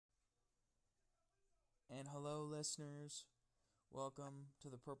And hello, listeners. Welcome to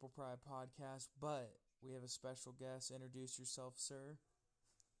the Purple Pride podcast. But we have a special guest. Introduce yourself, sir.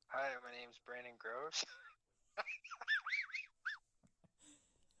 Hi, my name's Brandon Groves.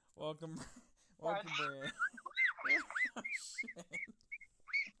 Welcome, What? Brandon. Oh, shit.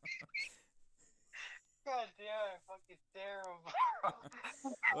 God damn, fucking terrible.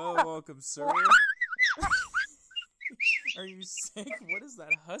 Well, welcome, sir. Are you sick? What is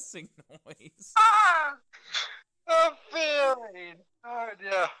that hussing noise? I'm feeling. Oh,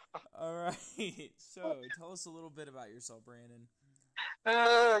 yeah. All right. So, tell us a little bit about yourself, Brandon.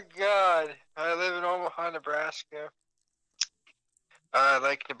 Oh, God. I live in Omaha, Nebraska. I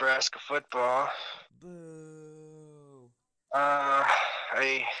like Nebraska football. Boo. I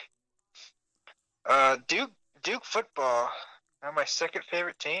Duke football. That's my second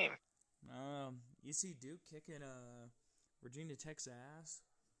favorite team. You see Duke kicking Virginia Tech's ass?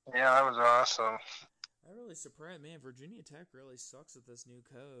 Yeah, that was awesome. I'm really surprised, man. Virginia Tech really sucks with this new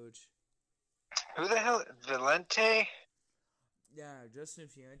coach. Who the hell? Valente? Yeah, Justin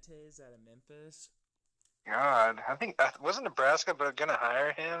Fuentes out of Memphis. God, I think wasn't Nebraska but gonna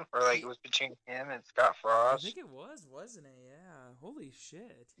hire him, or like it was between him and Scott I Frost. think it was, wasn't it? Yeah. Holy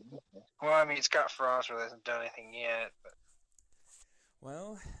shit. Well, I mean Scott Frost really hasn't done anything yet. But...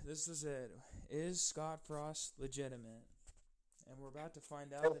 Well, this is it. Is Scott Frost legitimate? And we're about to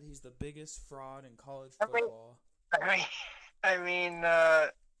find out that he's the biggest fraud in college football. I mean,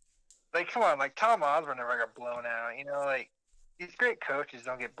 like come on, like Tom Osborne never got blown out. You know, like these great coaches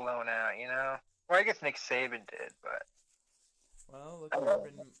don't get blown out. You know, well I guess Nick Saban did, but. Well, look at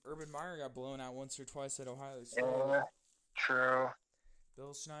Urban Meyer got blown out once or twice at Ohio State. Yeah, true.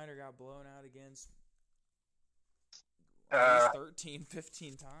 Bill Snyder got blown out against at least 13,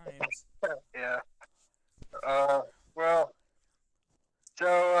 15 times. Yeah. Well,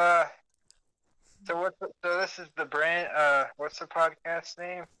 so this is the brand. What's the podcast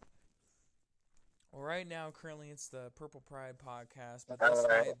name? Well, right now, currently, it's the Purple Pride podcast, but this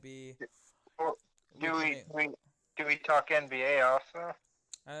might be. Do we talk NBA also?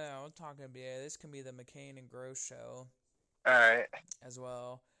 I don't know. We'll talk NBA. This can be the McCain and Gross show. All right. As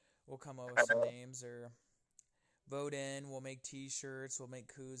well, we'll come up with some names or vote in. We'll make T-shirts. We'll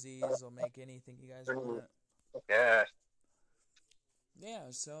make koozies. We'll make anything you guys want. Yeah.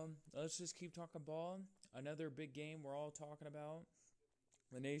 Yeah. So let's just keep talking ball. Another big game we're all talking about.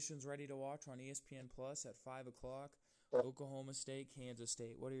 The nation's ready to watch on ESPN Plus at 5:00. Oklahoma State, Kansas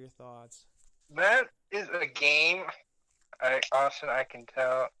State. What are your thoughts? That is a game. Austin, I can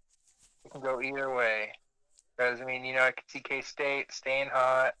tell it can go either way. Because I mean, I could see K-State staying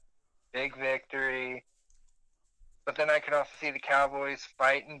hot, big victory. But then I could also see the Cowboys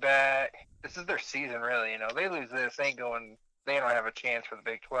fighting back. This is their season, really. They lose this, they don't have a chance for the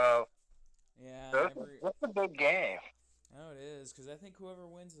Big 12. Yeah. So that's a big game. No, it is, because I think whoever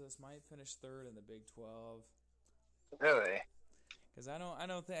wins this might finish third in the Big 12. Really? Because I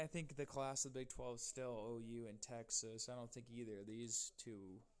think the class of the Big 12 is still OU and Texas. I don't think either of these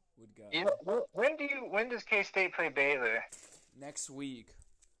two would go. When does K-State play Baylor? Next week.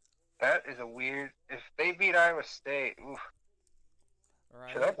 That is a weird. If they beat Iowa State, oof. All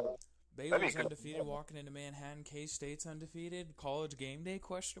right. Baylor's undefeated, walking into Manhattan. K-State's undefeated. College game day?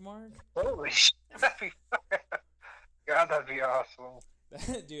 Question mark. Holy shit! God, that'd be awesome.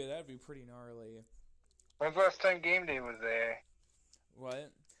 Dude, that'd be pretty gnarly. When's the last time game day was there?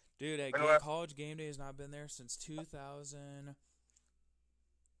 What? Dude, college game day has not been there since 2000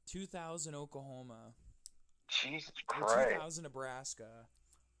 Oklahoma. Jesus Christ. 2000 Nebraska.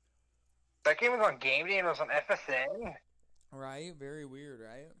 That game was on game day and it was on FSN? Right? Very weird,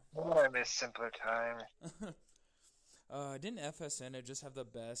 right? Oh, I miss simpler times. Didn't FSN just have the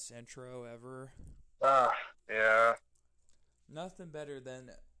best intro ever? Yeah. Nothing better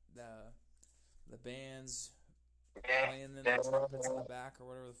than the bands playing the trumpets in the back or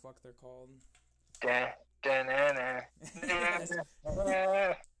whatever the fuck they're called. You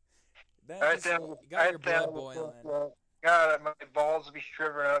got your blood boiling. God, my balls would be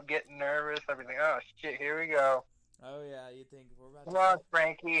shriveling up, getting nervous. I'd be like, oh shit, here we go. Oh yeah, you think we're about to... Come on,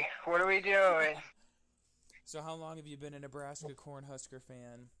 Frankie, what are we doing? So how long have you been a Nebraska Cornhusker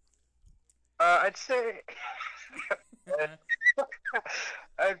fan? I'd say...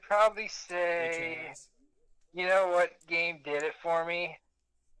 I'd probably say... You know what game did it for me?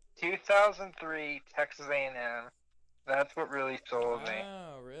 2003 Texas A&M. That's what really sold me.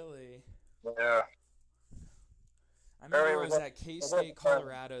 Oh, really? Yeah. I remember I was at K-State,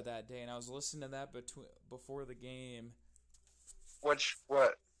 Colorado that day, and I was listening to that before the game. What?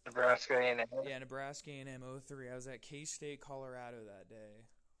 Nebraska A&M? Yeah, Nebraska A&M 03. I was at K-State, Colorado that day.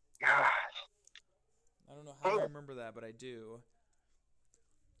 God. I don't know how I remember that, but I do.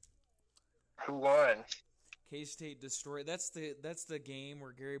 Who won? K-State destroyed. That's the game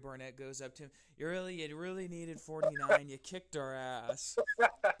where Gary Barnett goes up to him. You really needed 49. You kicked our ass.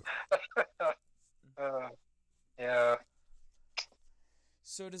 Yeah.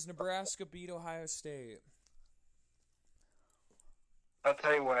 So does Nebraska beat Ohio State? I'll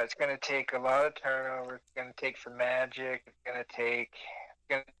tell you what. It's going to take a lot of turnovers. It's going to take some magic. It's going to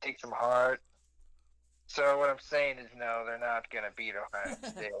take some heart. So what I'm saying is, no, they're not going to beat Ohio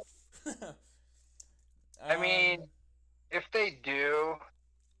State. I mean, if they do,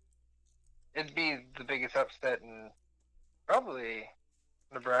 it'd be the biggest upset in probably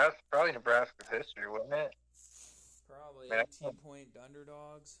Nebraska's history, wouldn't it? Probably 18-point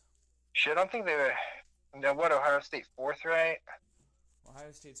underdogs. Shit, I don't think they were. Now, what, Ohio State's fourth, right?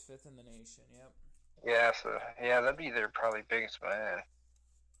 Ohio State's fifth in the nation, yep. Yeah, so, yeah, that'd be their probably biggest win.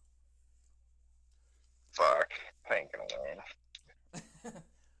 Fuck. I ain't gonna win.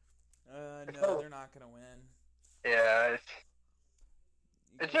 No, they're not gonna win. Yeah,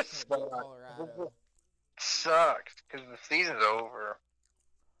 it just sucks. Colorado. Sucks because the season's over.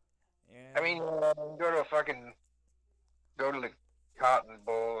 Yeah. I mean, go to the Cotton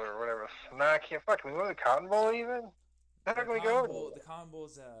Bowl or whatever. No, I can't. Fuck, can we go to the Cotton Bowl even? Not The gonna Cotton go. Bowl, the Cotton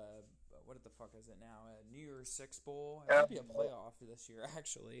Bowl's what the fuck is it now? A New Year's Six Bowl. It Yeah. might be a playoff this year,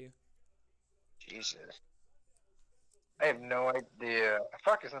 actually. Jesus. I have no idea.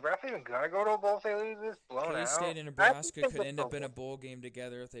 Fuck, is Nebraska even gonna go to a bowl if they lose this? Blown out. K-State and Nebraska could end up in a bowl game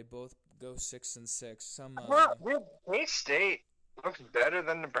together if they both go 6-6. Some. K-State looks better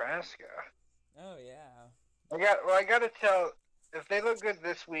than Nebraska. Oh yeah. I gotta tell, if they look good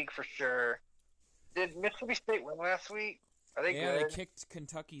this week for sure. Did Mississippi State win last week? Are they Yeah, good? they kicked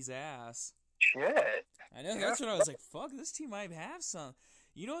Kentucky's ass. Shit. I know. That's what I was like. Fuck, this team might have some.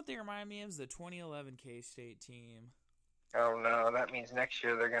 You know what they remind me of? Is the 2011 K-State team. Oh no, that means next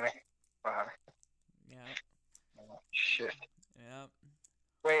year they're gonna. Yeah. Oh, shit. Yep.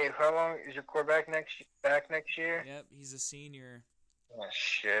 Wait, how long is your quarterback back next year? Yep. He's a senior. Oh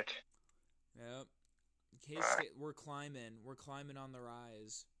shit. Yep. K-State, we're climbing. We're climbing on the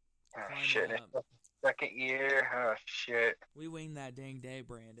rise. Oh Climbing shit. up. Second year. Oh shit. We winged that dang day,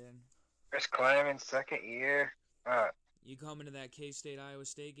 Brandon. Chris climbing second year. You coming to that K-State Iowa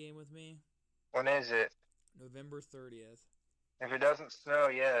State game with me? When is it? November 30th. If it doesn't snow,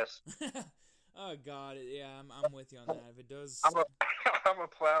 yes. Oh God, yeah, I'm with you on that. If it does, I'm a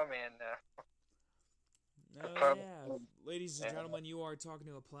plowman now. oh yeah, ladies and gentlemen, you are talking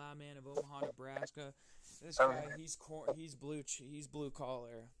to a plowman of Omaha, Nebraska. This guy, he's blue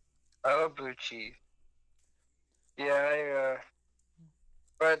collar. I love blue cheese. Yeah,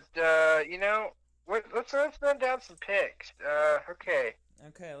 but you know, let's run down some picks. Okay.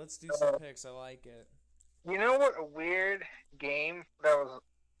 Okay, let's do some picks. I like it. You know what? A weird game that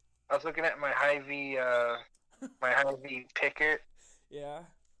I was looking at my Hy-Vee picker. Yeah.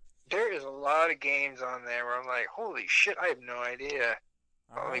 There is a lot of games on there where I'm like, holy shit, I have no idea.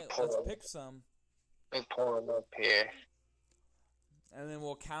 All right, let's pick some. Let me pull them up here. And then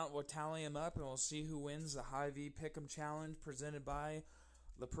we'll tally them up, and we'll see who wins the Hy-Vee Pick'em Challenge presented by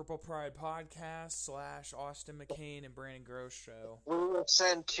the Purple Pride Podcast / Austin McCain and Brandon Gross Show. We will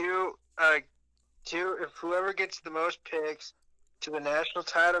send two, if whoever gets the most picks to the national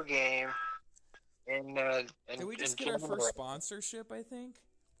title game. Did we just get our first sponsorship, I think?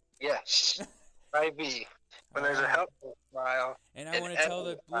 Yes. Hy-Vee. When there's a helpful trial. And I want to tell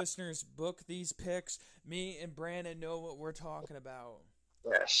the listeners, book these picks. Me and Brandon know what we're talking about.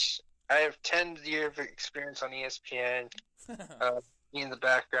 Yes. I have 10 years of experience on ESPN. Being the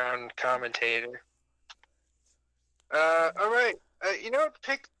background commentator. All right. You know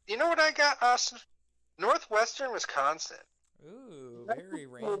what I got, Austin? Northwestern, Wisconsin. Ooh, very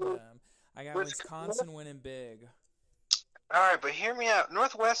random. I got Wisconsin winning big. All right, but hear me out.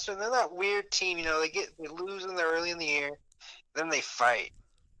 Northwestern, they're that weird team. You know, they lose in there early in the year, then they fight.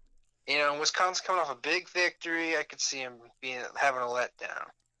 You know, Wisconsin coming off a big victory. I could see them having a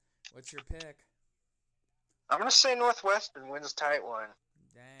letdown. What's your pick? I'm gonna say Northwestern wins a tight one.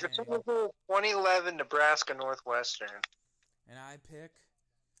 Dang. 2011 Nebraska Northwestern. And I pick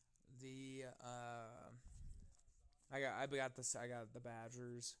the I got the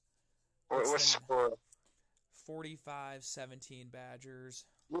Badgers. What's the score? 45-17 Badgers.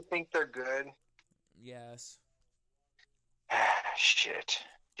 You think they're good? Yes. Shit.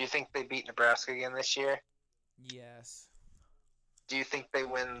 Do you think they beat Nebraska again this year? Yes. Do you think they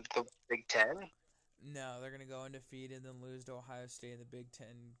win the Big Ten? No, they're going to go undefeated and then lose to Ohio State in the Big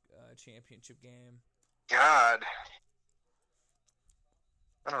Ten championship game. God.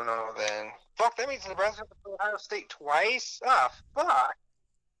 I don't know then. fuck, that means Nebraska has to play Ohio State twice? Ah, fuck.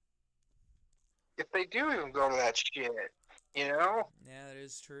 If they do even go to that shit, you know? Yeah, that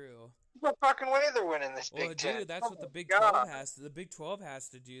is true. There's no fucking way they're winning this Well, Big Ten. dude, that's Oh what the my Big God. 12 has to. The Big 12 has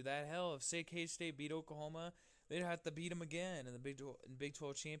to do that. Hell, if say K-State beat Oklahoma, they'd have to beat them again in the Big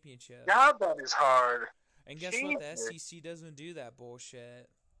 12 championship. God, that is hard. And guess what? The Jesus. SEC doesn't do that bullshit.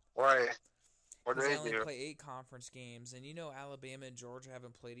 Why? What do Because they they only do? play 8 conference games, and you know Alabama and Georgia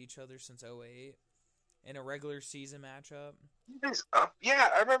haven't played each other since 2008 in a regular season matchup. Yeah,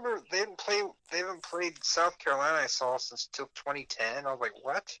 I remember they haven't played South Carolina, I saw, since till 2010. I was like,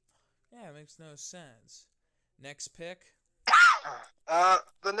 what? Yeah, it makes no sense. Next pick.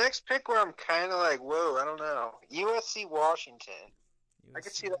 The next pick where I'm kind of like, whoa, I don't know. USC Washington. I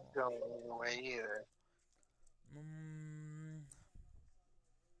could see that going either way either.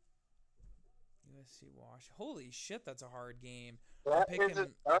 USC Washington. Holy shit, that's a hard game. That I'm picking. is a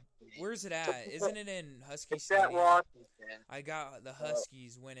tough game. Where's it at? Isn't it in Husky It's at Stadium? Washington. I got the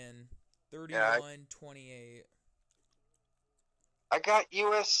Huskies winning 31-28. I got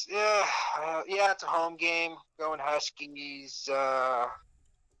US. Yeah, it's a home game. Going Huskies. 10-point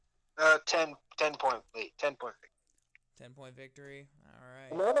lead. 10-point lead. 10-point victory. All right.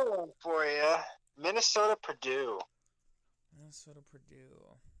 Another one for you. Minnesota Purdue. Minnesota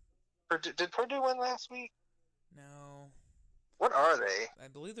Purdue. Did Purdue win last week? No. What are they? I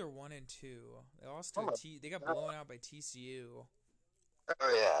believe they're 1-2. They lost to they got blown out by TCU.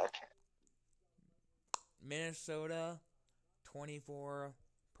 Oh yeah. Okay. Minnesota 24,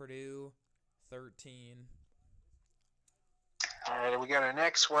 Purdue 13. All right, we got our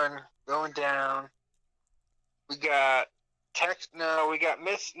next one going down. We got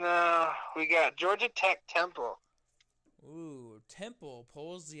we got Georgia Tech Temple. Ooh, Temple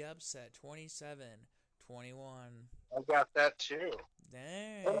pulls the upset 27-21. I got that too.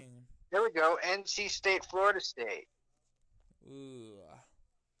 Dang. There we go. NC State, Florida State. Ooh.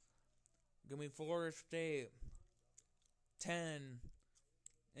 Give me Florida State 10.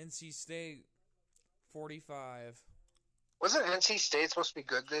 NC State 45. Wasn't NC State supposed to be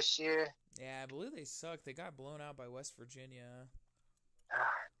good this year? Yeah, I believe they sucked. They got blown out by West Virginia.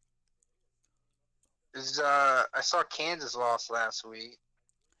 I saw Kansas lost last week.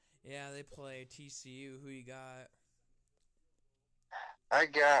 Yeah, they play TCU. Who you got? I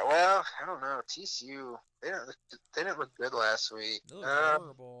don't know. TCU, they didn't look good last week. They look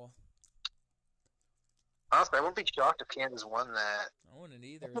horrible. Honestly, I wouldn't be shocked if Kansas won that. I wouldn't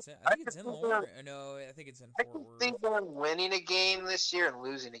either. I think it's in Lawrence. No, I think it's in I Fort can Worth. see them winning a game this year and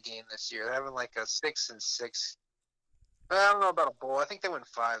losing a game this year. They're having like a 6-6. I don't know about a bowl. I think they win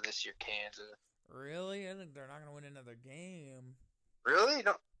 5 this year, Kansas. Really? I think they're not going to win another game. Really?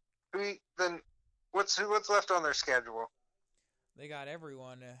 No. Then what's left on their schedule? They got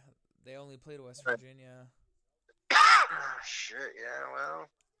everyone. They only played West Virginia. Shit, yeah, well.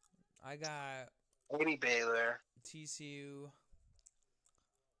 I got Lady Baylor. TCU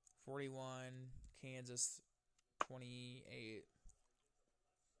 41, Kansas 28.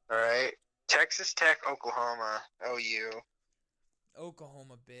 All right. Texas Tech, Oklahoma, OU.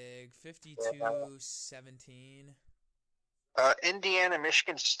 Oklahoma big, 52-17. Indiana,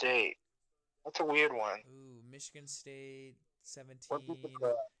 Michigan State. That's a weird one. Ooh, Michigan State 17,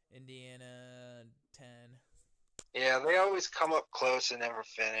 Indiana 10. Yeah, they always come up close and never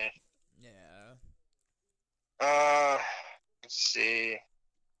finish. Yeah. Let's see.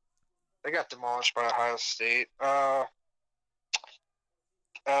 They got demolished by Ohio State.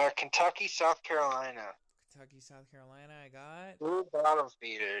 Kentucky, South Carolina. Kentucky, South Carolina, I got. Two bottom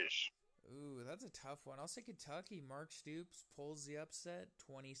feeders. Ooh, that's a tough one. I'll say Kentucky. Mark Stoops pulls the upset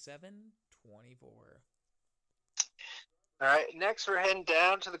 27-24. All right, next we're heading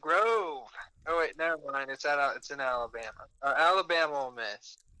down to the Grove. Oh wait, never mind. It's in Alabama. Alabama, Ole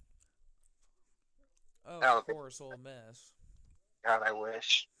Miss. Oh, Alabama. of course, Ole Miss. God, I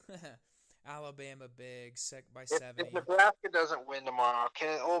wish. Alabama big, by If 70. Nebraska doesn't win tomorrow,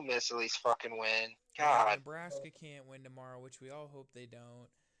 can Ole Miss at least fucking win? Yeah, God. Nebraska can't win tomorrow, which we all hope they don't.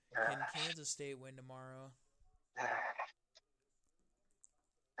 Can Kansas State win tomorrow?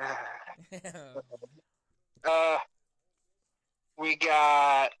 We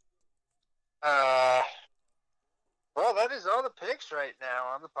got well, that is all the picks right now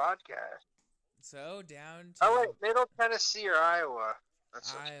on the podcast. So down to Oh wait, Middle Tennessee or Iowa?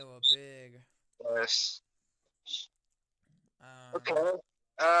 That's Iowa big. yes. Um, Okay.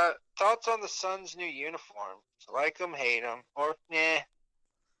 Thoughts on the Suns' new uniform? Like them, hate them, or nah?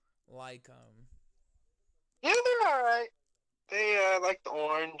 Like Yeah, they're all right. They like the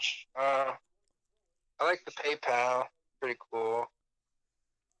orange. I like the PayPal. Pretty cool.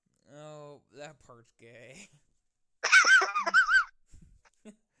 Oh, That part's gay.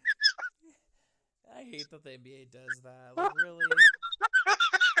 I hate that the NBA does that. Like, really?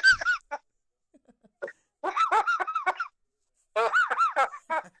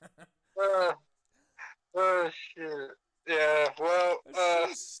 uh, oh shit. Yeah. Well. That's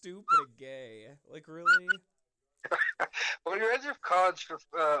so stupid and gay. Like, really? Well, you imagine if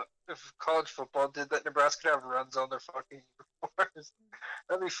college football did that, Nebraska would have runs on their fucking uniforms.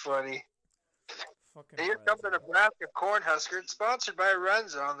 That'd be funny. Fucking Hey, here comes the Runza. Nebraska Cornhusker, sponsored by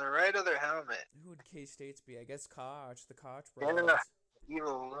Runza on the right of their helmet. Who would K-State's be? I guess Koch, the Koch Yeah, brothers.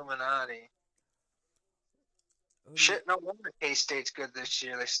 evil Illuminati. Who do you- Shit, no wonder K-State's good this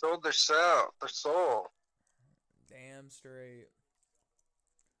year. They sold their soul. Damn straight.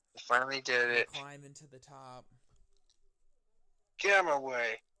 They finally did They're it. climbing to the top. Get him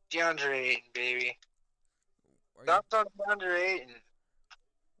away. DeAndre Ayton, baby. Are you, Thoughts on DeAndre Ayton?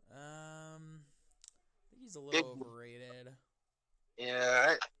 I think he's a Big- little overrated.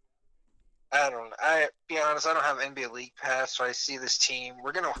 Yeah, I don't know. I be honest, I don't have NBA League Pass, so I see this team.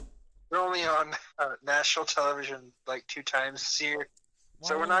 We're only on national television like 2 times this year,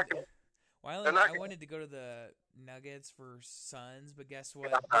 so we're not gonna. Well, they're not I gonna- wanted to go to the Nuggets for Suns, but guess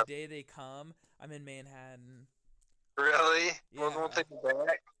what? The day they come, I'm in Manhattan, Really? Yeah. Won't take it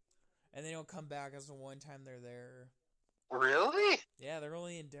back. and they don't come back as the one time they're there. Really? Yeah, they're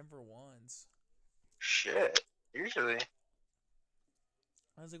only in Denver once. Shit. Usually.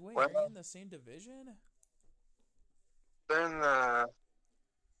 I was like, wait, Well- are you in the same division? They're in the.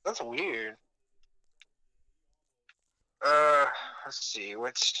 That's weird. Let's see.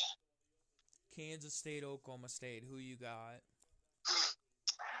 What's. Kansas State, Oklahoma State. Who you got?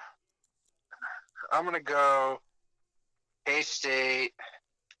 I'm gonna go K-State.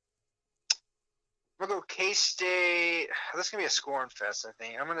 I'm gonna go K-State. This is gonna be a scoring fest, I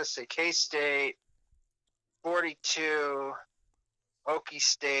think. I'm gonna say K-State 42, Okie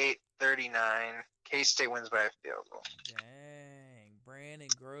State 39. K-State wins by a field goal. Dang. Brandon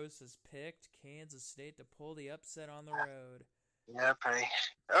Gross has picked Kansas State to pull the upset on the road. Yep.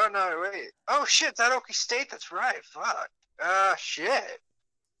 Oh no, wait. Oh shit, it's at Okie State. That's right. Fuck. Shit.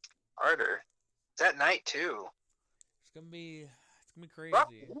 Harder. It's at night too. It's gonna be crazy. Fuck,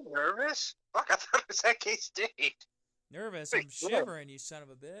 you nervous? Fuck, I thought it was at K-State. Nervous. Wait, I'm shivering, you son of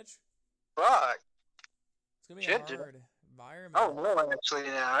a bitch. Fuck. It's gonna be Shit, a dude. hard environment. Oh no, actually,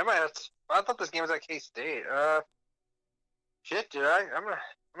 yeah, I might have to. I thought this game was at K-State. Shit, dude. I'm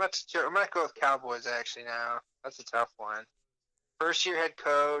gonna go with Cowboys actually now. That's a tough one. First year head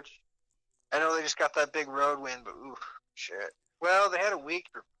coach. I know they just got that big road win, but oof, shit. Well, they had a week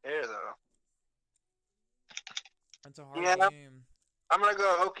to prepare though. That's a hard Yeah. game. I'm gonna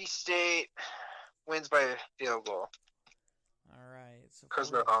go Okie State wins by a field goal All right. So because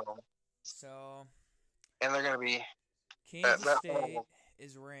they're home So and they're gonna be. Kansas that- State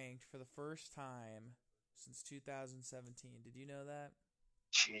is ranked for the first time since 2017. Did you know that?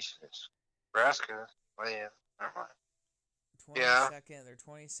 Jesus. Nebraska. Oh yeah. Never mind. 22nd. Yeah. They're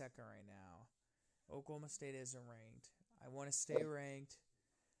 22nd right now. Oklahoma State isn't ranked. I want to stay ranked.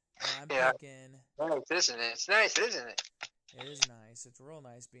 And I'm Yeah. picking. Nice, isn't it? It's nice, isn't it? It is nice. It's real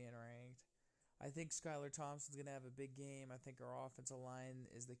nice being ranked. I think Skylar Thompson's gonna have a big game. I think our offensive line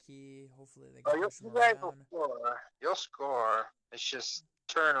is the key. Hopefully they Oh, can push him you guys will around. score. You'll score. It's just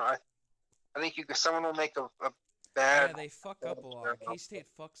turn. I think someone will make a Yeah, bad. they fuck up a lot. K-State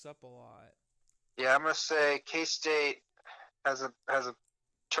fucks up a lot. Yeah, I'm gonna say K-State has a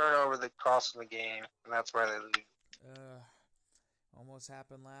turnover that costs them the game, and that's why they lose. Almost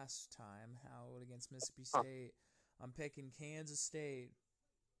happened last time. Out against Mississippi State. I'm picking Kansas State.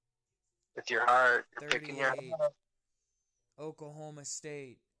 With your heart, you're picking your 38. heart. Oklahoma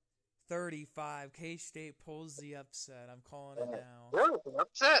State. 35. K-State pulls the upset. I'm calling it now. Really? It's an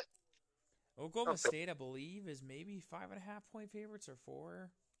upset? Oklahoma Okay. State, I believe, is maybe 5.5-point favorites or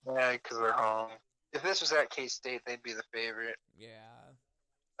 4. Yeah, because they're home. If this was at K-State, they'd be the favorite. Yeah.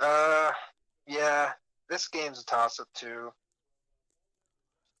 Yeah. This game's a toss-up too.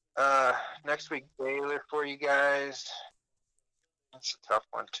 Next week Baylor for you guys. That's a tough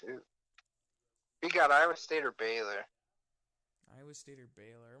one too. We got Iowa State or Baylor. Iowa State or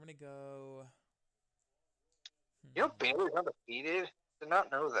Baylor. I'm going to go. You know Baylor's undefeated? Did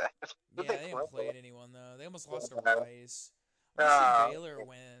not know that. Yeah, Who'd they play? haven't played anyone, though. They almost lost to Yeah. Rice. I'm gonna Ah, say Baylor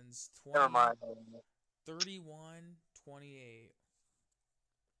wins Never mind. 31-28.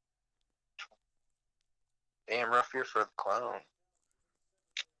 Damn rough year for the Clown.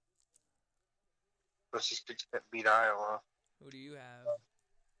 Let's just beat Iowa. Who do you have?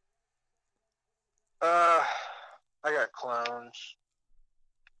 I got Clones.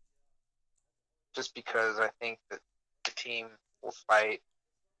 just because I think that the team will fight.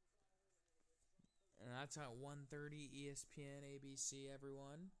 And that's at 1:30 ESPN, ABC,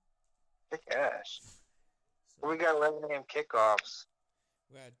 everyone. Kick ass. So We got 11 a.m. kickoffs.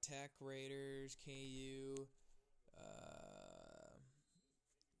 we got Tech, Raiders, KU,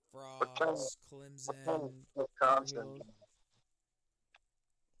 Frogs, Clemson, Wisconsin.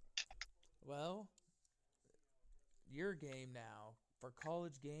 Well, your game now. For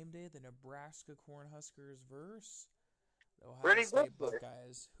College Game Day, the Nebraska Cornhuskers versus the Ohio State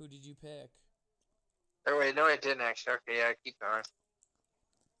Buckeyes. Who did you pick? Oh, wait, no, I didn't actually. Okay, yeah, keep going.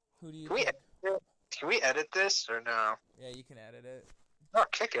 Who do you pick? Can we edit this or no? Yeah, you can edit it. Oh,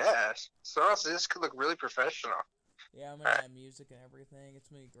 kick ass. So honestly, this could look really professional. Yeah, I'm going to add music and everything. It's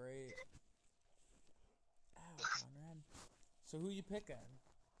going to be great. Ow, Conrad. So who you picking?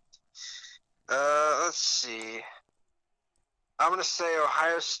 Let's see. I'm going to say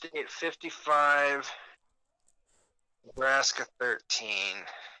Ohio State 55, Nebraska 13.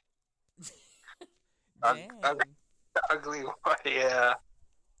 Dang. Ugly one, yeah.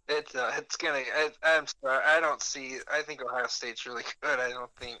 It's gonna. I'm sorry. I think Ohio State's really good. I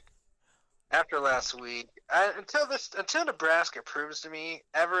don't think after last week, until Nebraska proves to me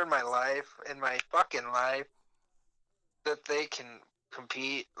ever in my fucking life, that they can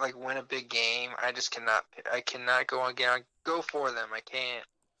compete, like win a big game. I just cannot. I cannot go for them. I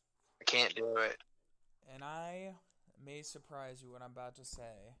can't do it. And I may surprise you what I'm about to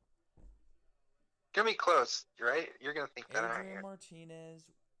say. Gonna be close, right? You're gonna think that. Adrian Martinez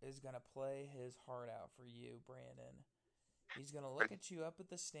is going to play his heart out for you, Brandon. He's going to look at you up at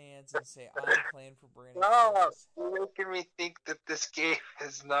the stands and say, I'm playing for Brandon. No, you're making me think that this game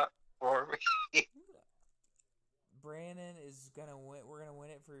is not for me. Brandon is going to win. We're going to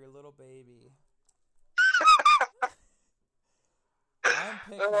win it for your little baby. I'm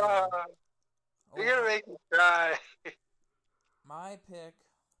picking. You're going to make me cry. My pick.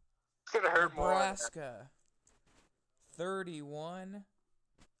 It's going to hurt Nebraska. 31.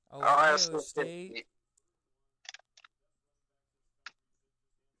 Ohio State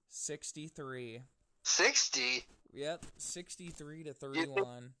 63. 60? Yep, 63 to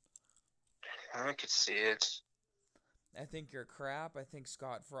 31. I could see it. I think you're crap. I think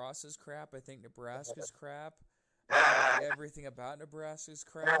Scott Frost is crap. I think Nebraska's crap. Everything about Nebraska's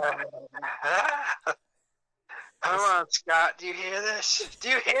crap. Come on, Scott. Do you hear this?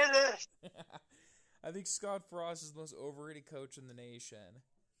 I think Scott Frost is the most overrated coach in the nation.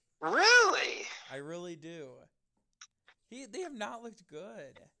 Really? I really do. They have not looked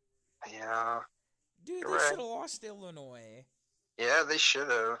good. Yeah. Dude, they should have lost to Illinois. Yeah, they should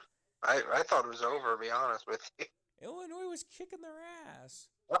have. I thought it was over, to be honest with you. Illinois was kicking their ass.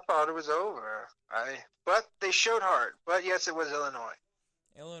 I thought it was over. But they showed heart. But yes, it was Illinois.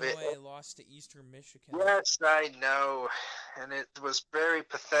 Illinois lost to Eastern Michigan. Yes, I know. And it was very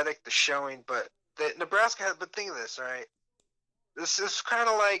pathetic, the showing. But Nebraska had, but think of this, right? This is kind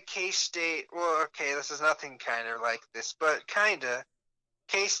of like K-State. Well, okay, this is nothing kind of like this, but kind of.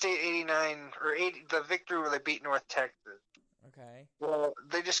 K-State 89, or 80, the victory where they beat North Texas. Okay. Well,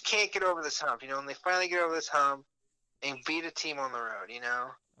 they just can't get over this hump, and they finally get over this hump and beat a team on the road,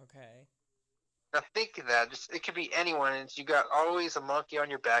 Okay. Now think of that. It could be anyone, and you got always a monkey on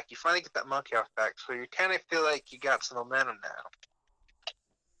your back. You finally get that monkey off back, so you kind of feel like you got some momentum now.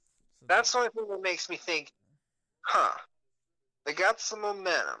 So that's the only thing that makes me think, they got some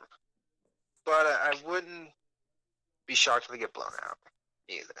momentum, but I wouldn't be shocked if they get blown out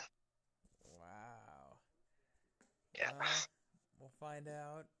either. Wow. Yeah. We'll find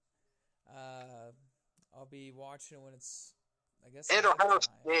out. I'll be watching when it's, I guess. And Ohio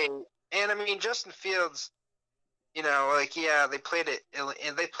State, and I mean Justin Fields. They played at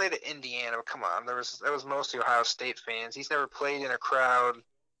Indiana. But come on, that was mostly Ohio State fans. He's never played in a crowd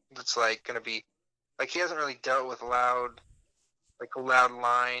that's gonna be he hasn't really dealt with a loud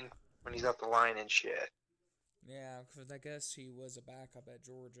line when he's at the line and shit. Yeah, because I guess he was a backup at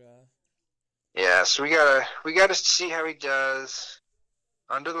Georgia. Yeah, so we gotta see how he does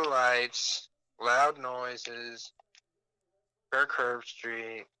under the lights, loud noises, Kirk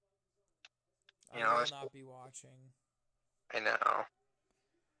Herbstreit. I will not be watching. I know.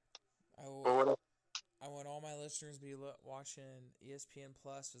 I want all my listeners to be watching ESPN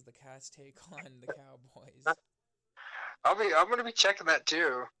Plus as the Cats take on the Cowboys. I'm gonna be checking that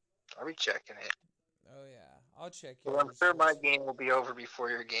too. I'll be checking it. Oh yeah, I'll check. Well, I'm sure my game will be over before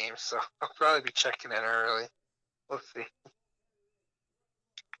your game, so I'll probably be checking it early. We'll see.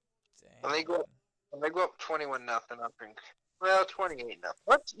 When they go up 21-0, I'll think. Well, 28-0.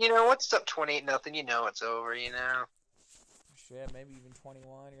 What's up 28-0? It's over. shit, maybe even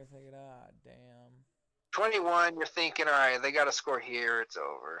 21. You're thinking, damn. 21, you're thinking, all right, they got to score here. It's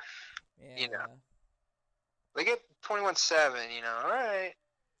over. Yeah. You know. They get 21-7, you know. All right.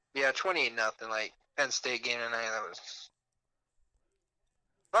 Yeah, 28-0. Like, Penn State game tonight, that was...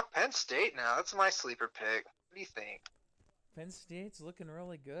 Fuck Penn State now. That's my sleeper pick. What do you think? Penn State's looking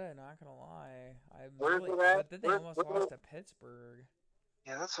really good, not gonna lie. But then they almost lost to Pittsburgh.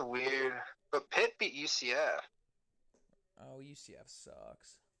 Yeah, that's a weird... But Pitt beat UCF. Oh, UCF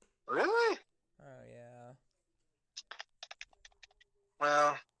sucks. Really? Oh, yeah.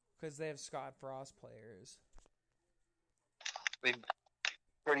 Well... Because they have Scott Frost players. What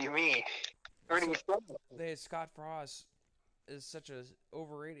do you mean? What do you think? Scott Frost is such a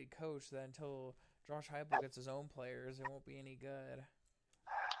overrated coach that until Josh Heupel gets his own players, it won't be any good.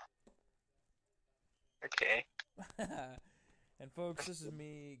 Okay. And folks, this is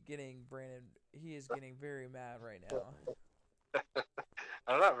me getting Brandon. He is getting very mad right now.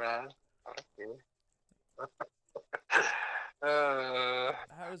 I'm not mad. How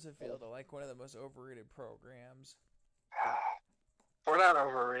does it feel to like one of the most overrated programs? We're not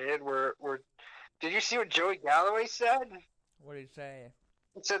overrated. We're. Did you see what Joey Galloway said? What did he say?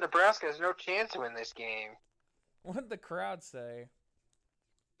 He said Nebraska has no chance to win this game. What did the crowd say?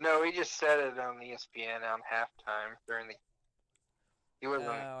 No, he just said it on ESPN on halftime during the. He wasn't.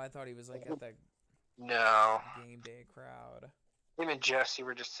 Oh, I thought he was like at the. No. Game day crowd. Him and Jesse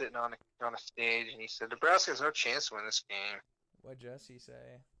were just sitting on a stage, and he said Nebraska has no chance to win this game. What'd Jesse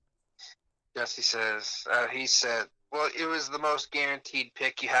say? Jesse says he said, well, it was the most guaranteed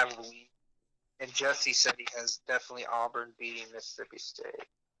pick you have in the league. And Jesse said he has definitely Auburn beating Mississippi State.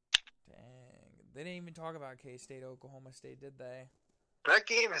 Dang. They didn't even talk about K-State, Oklahoma State, did they? That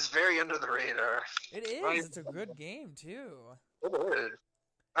game is very under the radar. It is. It's a good game, too. It is.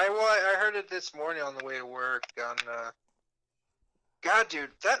 I heard it this morning on the way to work. God,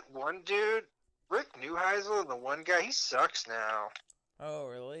 dude, that one dude, Rick Neuheisel, the one guy, he sucks now. Oh,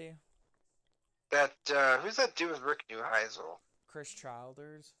 really? Who's that dude with Rick Neuheisel? Chris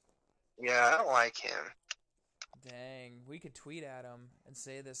Childers? Yeah, I don't like him. Dang, we could tweet at him and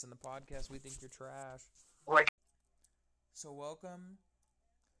say this in the podcast. We think you're trash. Like. So welcome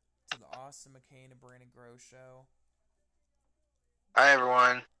to the Austin McCain and Brandon Gross show. Hi,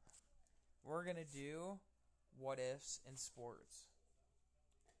 everyone. We're going to do what ifs in sports.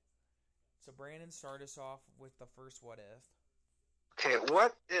 So Brandon, start us off with the first what if. Okay,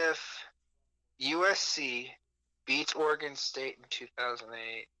 what if USC beats Oregon State in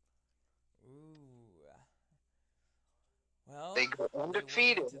 2008? Ooh. Well, they go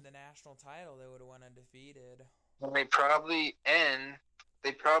undefeated. To the national title, they would have won undefeated. And they probably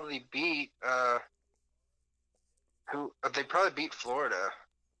beat they probably beat Florida, to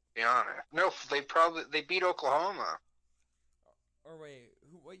be honest. No, they beat Oklahoma. Or wait,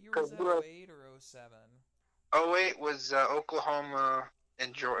 what year was that? 08 or 07? 08 was Oklahoma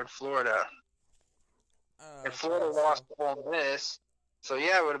and Florida. And Florida lost to Ole Miss. So,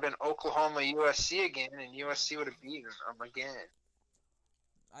 yeah, it would have been Oklahoma, USC again, and USC would have beaten them again.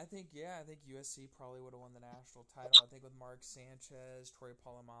 I think USC probably would have won the national title. I think with Mark Sanchez, Troy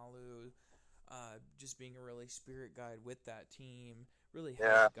Polamalu, just being a really spirit guide with that team, really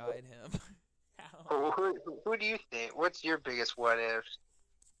helped guide him. Who do you think? What's your biggest what if?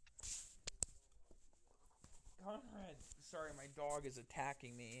 Conrad, sorry, my dog is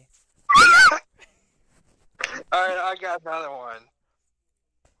attacking me. All right, I got another one.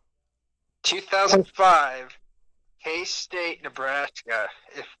 2005, K-State, Nebraska.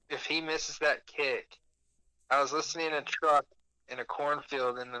 If he misses that kick, I was listening in a truck in a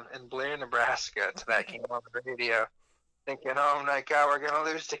cornfield in Blair, Nebraska, to that game on the radio, thinking, "Oh my God, we're gonna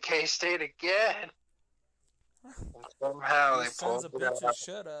lose to K-State again." And somehow they pulled it out.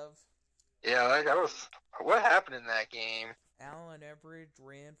 Should have. Yeah, that was what happened in that game. Allen Everidge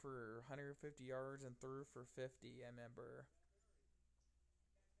ran for 150 yards and threw for 50. I remember.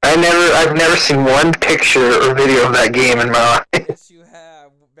 I've never seen one picture or video of that game in my life. Yes, you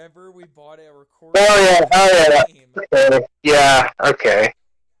have. Remember, we bought it, recorded. Oh yeah. Okay. Yeah. Okay.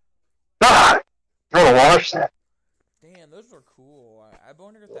 Ah, I want to watch that. Damn, those were cool. I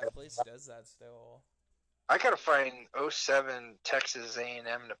wonder if that place does that still. I gotta find 07 Texas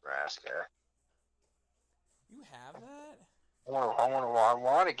A&M Nebraska. You have that? I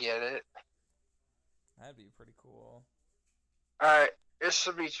want to get it. That'd be pretty cool. All right, this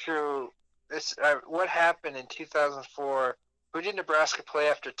will be true. What happened in 2004? Who did Nebraska play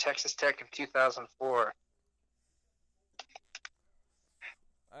after Texas Tech in 2004?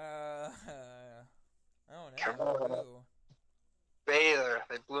 I don't know. Baylor.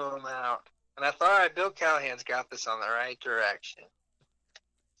 They blew them out. And I thought Bill Callahan's got this on the right direction.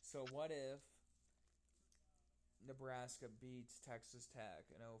 So what if Nebraska beats Texas Tech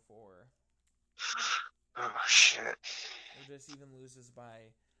in 04? Oh, shit. Or just even loses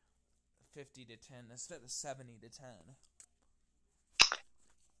by 50 to 10 instead of 70 to 10?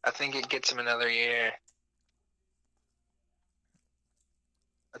 I think it gets him another year.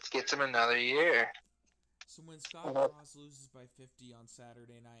 Let's get him another year. So when Scott Frost loses by 50 on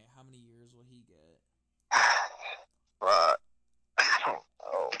Saturday night, how many years will he get? But I don't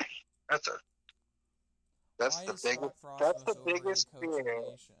know. That's Why the is biggest. Scott Frost That's most the overrated biggest coach in the fear.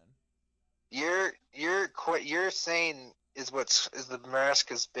 nation? You're saying is the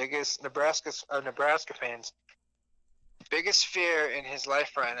Nebraska fans' biggest fear in his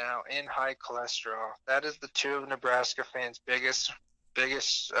life right now in high cholesterol. That is the two of Nebraska fans' biggest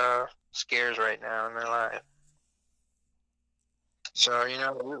scares right now in their life. So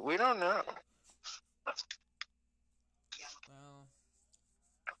we don't know. Well,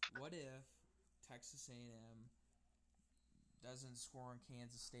 what if Texas A&M doesn't score on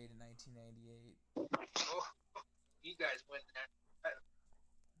Kansas State in 1998? Oh, you guys win that.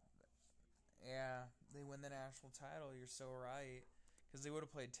 Yeah, they win the national title. You're so right. Because they would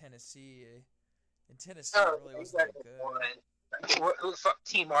have played Tennessee. And Tennessee really wasn't that good. Who the fuck?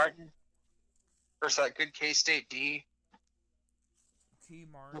 T. Martin versus that good K-State D. T.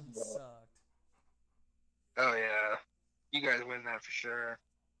 Martin sucked. Oh yeah, you guys win that for sure.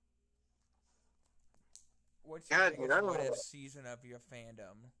 What's your biggest what-if season of your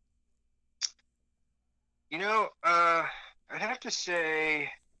fandom? I'd have to say,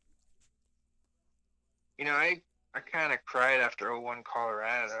 I kind of cried after 01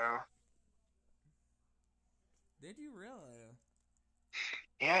 Colorado. Did you really?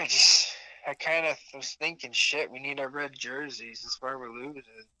 Yeah, I kind of was thinking, shit, we need our red jerseys. That's why we're losing.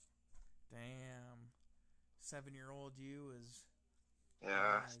 Damn. 7-year-old you is...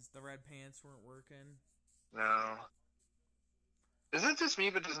 Yeah. The red pants weren't working? No. Is it just me,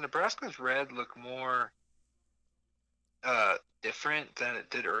 but does Nebraska's red look more different than it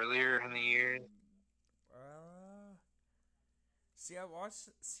did earlier in the year?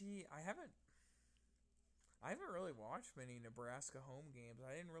 I haven't really watched many Nebraska home games.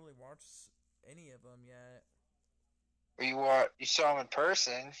 I didn't really watch any of them yet. You saw them in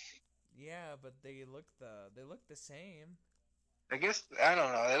person? Yeah, but they look the same. I guess I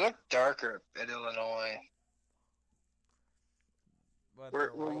don't know. They look darker at Illinois. But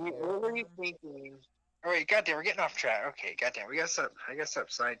what were you thinking? Oh wait, goddamn, we're getting off track. Okay, goddamn, I got some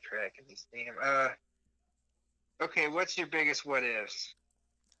sidetrack in this game. Okay, what's your biggest what ifs?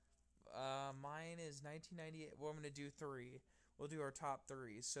 Mine is 1998. Well, I'm gonna do 3. We'll do our top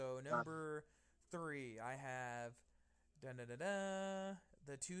 3. So number 3, I have the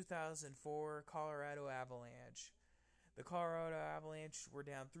 2004 Colorado Avalanche. The Colorado Avalanche were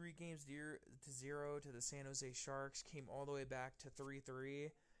down 3 games to 0 to the San Jose Sharks, came all the way back to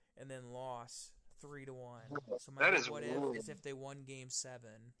 3-3, and then lost 3-1. So my what if is if they won Game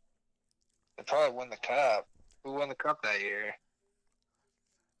 7. They probably won the cup. Who won the cup that year?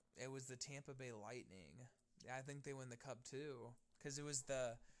 It was the Tampa Bay Lightning. I think they won the cup too, because it was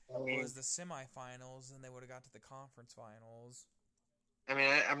the semifinals, and they would have got to the conference finals. I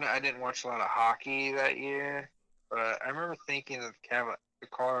mean, I didn't watch a lot of hockey that year, but I remember thinking that the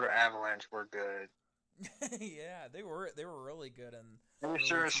Colorado Avalanche were good. Yeah, they were really good. And I'm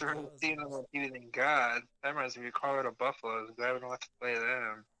sure seeing them on TV than God. That reminds me of Colorado Buffaloes. I would want to play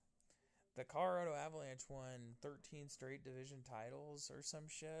them. The Colorado Avalanche won 13 straight division titles or some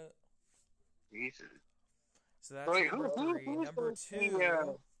shit. Jesus. So that's number 3. Number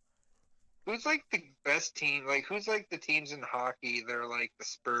 2. Who's like the best team? Like who's like the teams in hockey? They're like the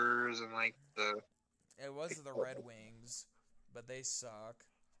Spurs and like the. It was the Red Wings, but they suck.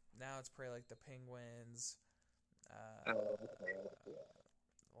 Now it's probably like the Penguins.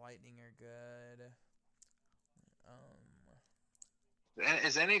 Lightning are good.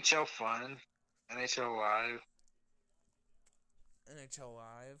 Is NHL fun? NHL Live? NHL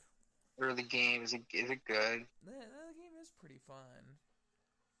Live? Early game, is it good? The game is pretty fun.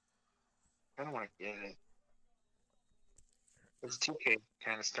 I don't want to get it. This 2K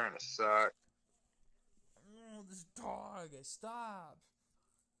kind of starting to suck. Oh, this dog! Stop!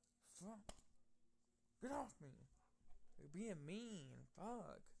 Fuck! Get off me! You're being mean.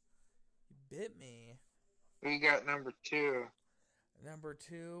 Fuck! You bit me. We got number 2. Number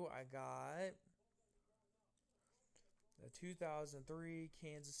 2, I got the 2003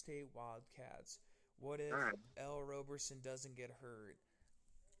 Kansas State Wildcats. What if L. Roberson doesn't get hurt?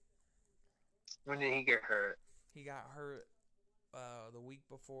 When did he get hurt? He got hurt the week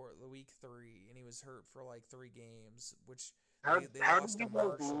before, the week 3, and he was hurt for like 3 games, which How they how lost did to you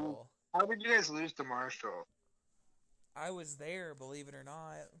guys lose? Marshall. How did you guys lose to Marshall? I was there, believe it or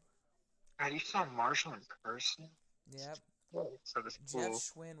not. God, you saw Marshall in person? Yep. So that's Jeff cool.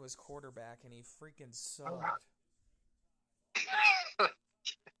 Schwinn was quarterback, and he freaking Oh, sucked.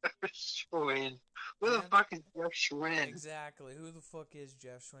 Schwinn. Who the Jeff, fuck is Jeff Schwinn? exactly. Who the fuck is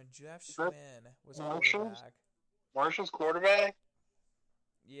Jeff Schwinn? Jeff Is that Schwinn was Marshall's? quarterback. Marshall's quarterback?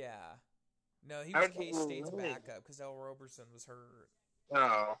 Yeah. No, he How was did you K-State's win? backup because L. Roberson was hurt.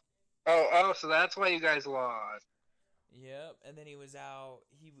 Oh. Oh, so that's why you guys lost. Yep, and then he was out.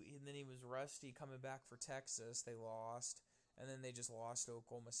 And then he was rusty coming back for Texas. They lost, and then they just lost to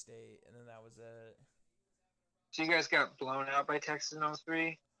Oklahoma State, and then that was it. So you guys got blown out by Texas in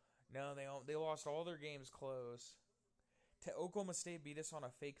 '03? No, they lost all their games close. Oklahoma State beat us on a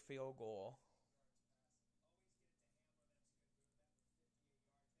fake field goal.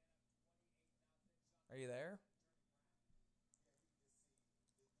 Are you there?